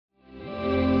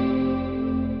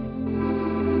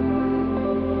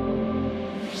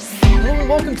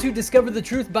welcome to Discover the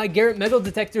Truth by Garrett Metal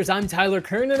Detectors. I'm Tyler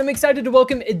Kern, and I'm excited to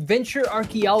welcome Adventure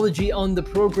Archaeology on the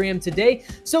program today.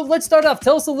 So let's start off.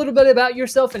 Tell us a little bit about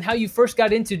yourself and how you first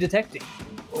got into detecting.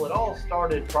 Well, it all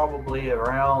started probably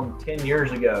around 10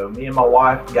 years ago. Me and my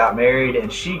wife got married,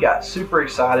 and she got super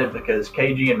excited because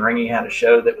KG and Ringy had a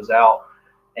show that was out.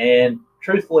 And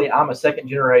truthfully, I'm a second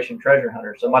generation treasure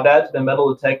hunter. So my dad's been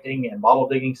metal detecting and bottle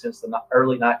digging since the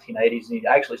early 1980s, and he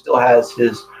actually still has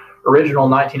his original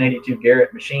 1982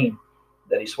 Garrett machine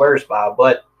that he swears by.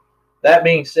 But that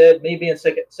being said, me being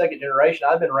second generation,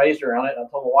 I've been raised around it. And I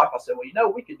told my wife, I said,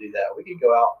 well, we could do that. We could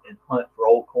go out and hunt for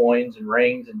old coins and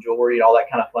rings and jewelry and all that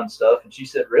kind of fun stuff. And she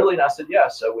said, really? And I said, yeah.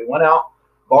 So we went out,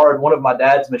 borrowed one of my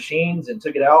dad's machines and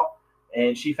took it out.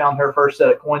 And she found her first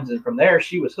set of coins. And from there,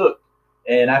 she was hooked.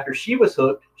 And after she was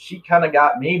hooked, she kind of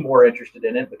got me more interested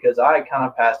in it because I kind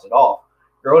of passed it off.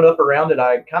 Growing up around it,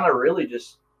 I kind of really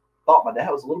just thought my dad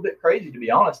was a little bit crazy, to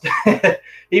be honest.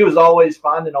 He was always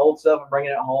finding old stuff and bringing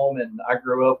it home, and I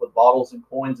grew up with bottles and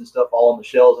coins and stuff all on the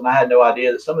shelves, and I had no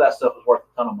idea that some of that stuff was worth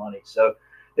a ton of money. So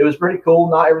it was pretty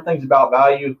cool. Not everything's about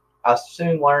value. I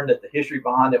soon learned that the history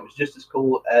behind it was just as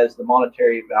cool as the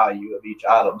monetary value of each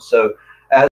item. So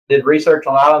as I did research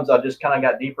on items, I just kind of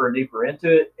got deeper and deeper into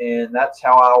it, and that's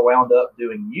how I wound up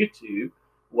doing YouTube,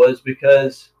 was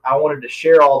because I wanted to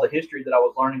share all the history that I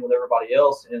was learning with everybody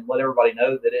else and let everybody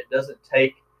know that it doesn't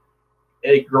take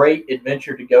a great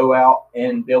adventure to go out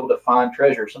and be able to find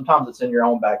treasure. Sometimes it's in your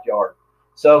own backyard.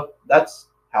 So that's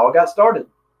how I got started.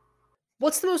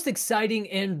 What's the most exciting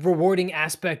and rewarding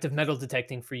aspect of metal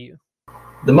detecting for you?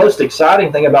 The most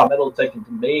exciting thing about metal detecting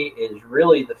to me is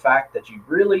really the fact that you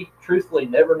really, truthfully,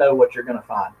 never know what you're going to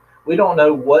find. We don't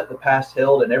know what the past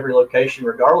held in every location,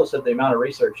 regardless of the amount of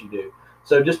research you do.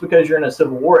 So just because you're in a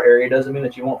Civil War area doesn't mean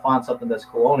that you won't find something that's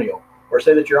colonial. Or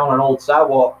say that you're on an old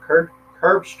sidewalk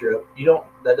curb strip,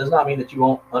 that does not mean that you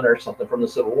won't unearth something from the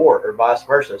Civil War, or vice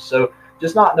versa. So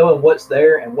just not knowing what's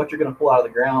there and what you're going to pull out of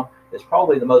the ground is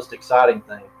probably the most exciting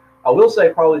thing. I will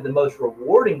say probably the most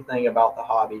rewarding thing about the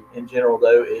hobby in general,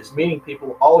 though, is meeting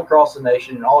people all across the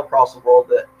nation and all across the world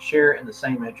that share in the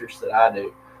same interests that I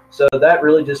do. So that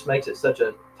really just makes it such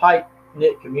a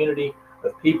tight-knit community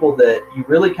of people that you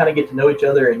really kind of get to know each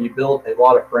other, and you build a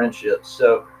lot of friendships.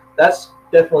 So that's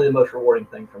definitely the most rewarding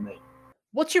thing for me.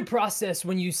 What's your process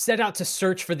when you set out to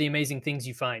search for the amazing things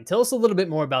you find? Tell us a little bit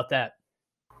more about that.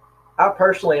 I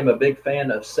personally am a big fan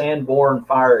of sand-borne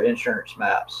fire insurance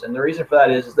maps. And the reason for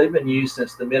that is they've been used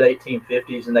since the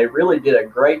mid-1850s, and they really did a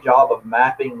great job of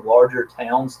mapping larger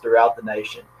towns throughout the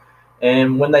nation.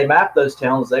 And when they mapped those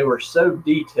towns, they were so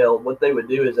detailed. What they would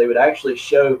do is they would actually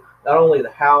show not only the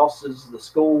houses, the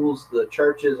schools, the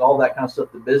churches, all that kind of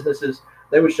stuff, the businesses.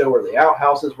 They would show where the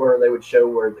outhouses were. They would show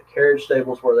where the carriage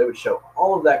stables were. They would show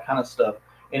all of that kind of stuff.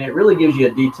 And it really gives you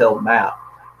a detailed map.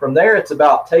 From there, it's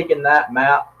about taking that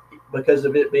map, because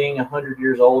of it being 100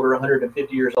 years old or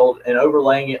 150 years old, and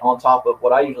overlaying it on top of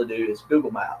what I usually do is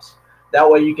Google Maps. That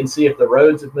way you can see if the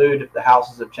roads have moved, if the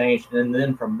houses have changed, and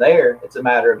then from there, it's a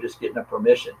matter of just getting a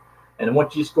permission. And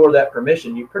once you score that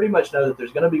permission, you pretty much know that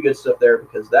there's going to be good stuff there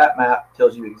because that map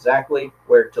tells you exactly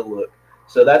where to look.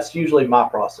 So that's usually my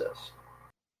process.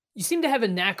 You seem to have a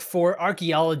knack for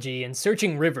archaeology and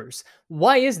searching rivers.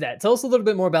 Why is that? Tell us a little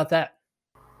bit more about that.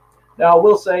 Now, I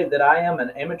will say that I am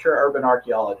an amateur urban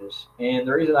archaeologist. And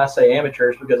the reason I say amateur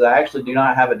is because I actually do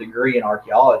not have a degree in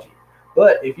archaeology.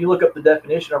 But if you look up the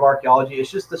definition of archaeology,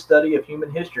 it's just the study of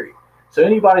human history. So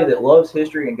anybody that loves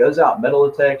history and goes out and metal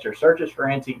detects or searches for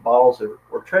antique bottles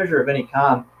or treasure of any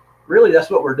kind, really that's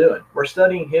what we're doing. We're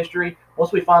studying history.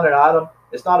 Once we find an item,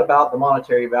 it's not about the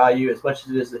monetary value as much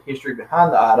as it is the history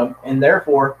behind the item. And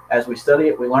therefore, as we study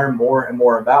it, we learn more and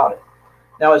more about it.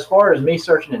 Now, as far as me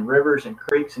searching in rivers and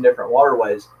creeks and different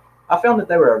waterways, I found that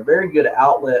they were a very good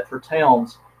outlet for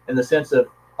towns in the sense of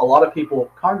a lot of people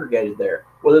congregated there,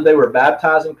 whether they were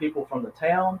baptizing people from the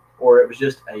town, or it was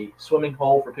just a swimming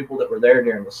hole for people that were there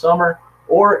during the summer,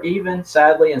 or even,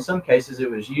 sadly, in some cases, it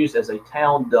was used as a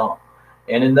town dump.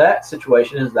 And in that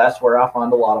situation, that's where I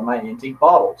find a lot of my antique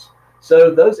bottles. So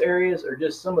those areas are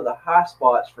just some of the high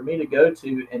spots for me to go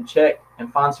to and check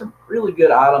and find some really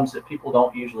good items that people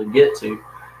don't usually get to.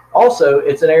 Also,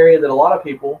 it's an area that a lot of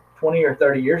people 20 or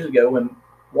 30 years ago, when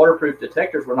waterproof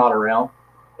detectors were not around,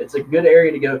 it's a good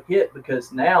area to go hit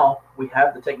because now we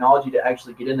have the technology to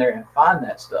actually get in there and find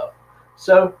that stuff.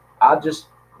 So I just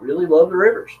really love the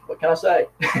rivers. What can I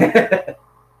say?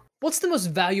 What's the most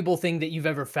valuable thing that you've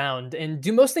ever found? And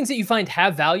do most things that you find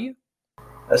have value?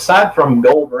 Aside from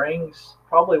gold rings,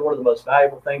 probably one of the most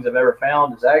valuable things I've ever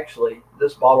found is actually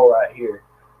this bottle right here.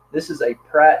 This is a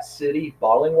Pratt City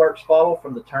Bottling Works bottle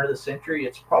from the turn of the century.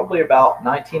 It's probably about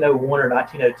 1901 or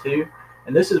 1902,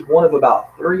 and this is one of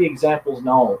about 3 examples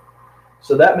known.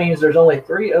 So that means there's only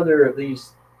 3 other of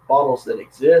these bottles that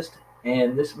exist,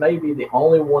 and this may be the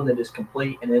only one that is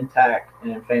complete and intact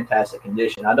and in fantastic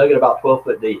condition. I dug it about 12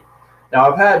 foot deep.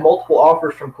 Now, I've had multiple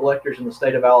offers from collectors in the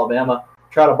state of Alabama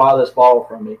try to buy this bottle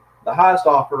from me. The highest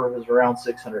offer was around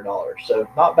 $600, so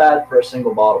not bad for a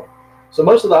single bottle. So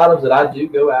most of the items that I do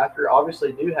go after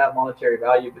obviously do have monetary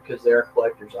value because they are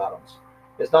collector's items.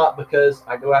 It's not because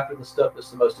I go after the stuff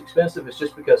that's the most expensive. It's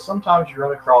just because sometimes you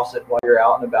run across it while you're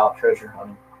out and about treasure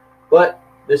hunting. But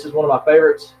this is one of my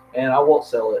favorites, and I won't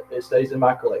sell it. It stays in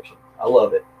my collection. I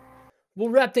love it. We'll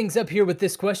wrap things up here with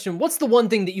this question. What's the one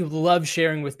thing that you love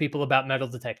sharing with people about metal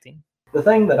detecting? The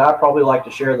thing that I probably like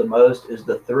to share the most is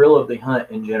the thrill of the hunt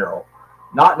in general.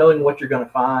 Not knowing what you're going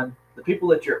to find, the people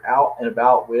that you're out and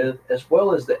about with, as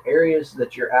well as the areas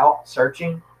that you're out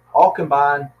searching, all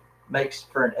combined makes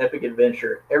for an epic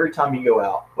adventure every time you go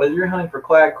out. Whether you're hunting for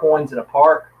clad coins in a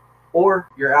park, or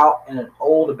you're out in an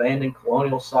old abandoned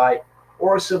colonial site,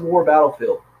 or a Civil War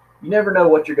battlefield, you never know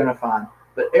what you're going to find.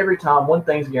 But every time, one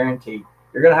thing's guaranteed.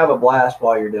 You're going to have a blast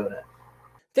while you're doing it.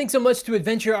 Thanks so much to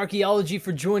Adventure Archaeology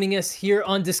for joining us here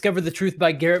on Discover the Truth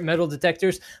by Garrett Metal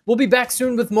Detectors. We'll be back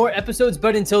soon with more episodes,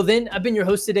 but until then, I've been your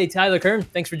host today, Tyler Kern.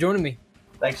 Thanks for joining me.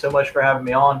 Thanks so much for having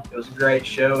me on. It was a great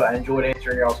show. I enjoyed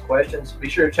answering y'all's questions. Be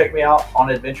sure to check me out on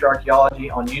Adventure Archaeology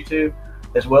on YouTube,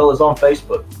 as well as on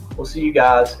Facebook. We'll see you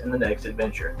guys in the next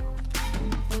adventure.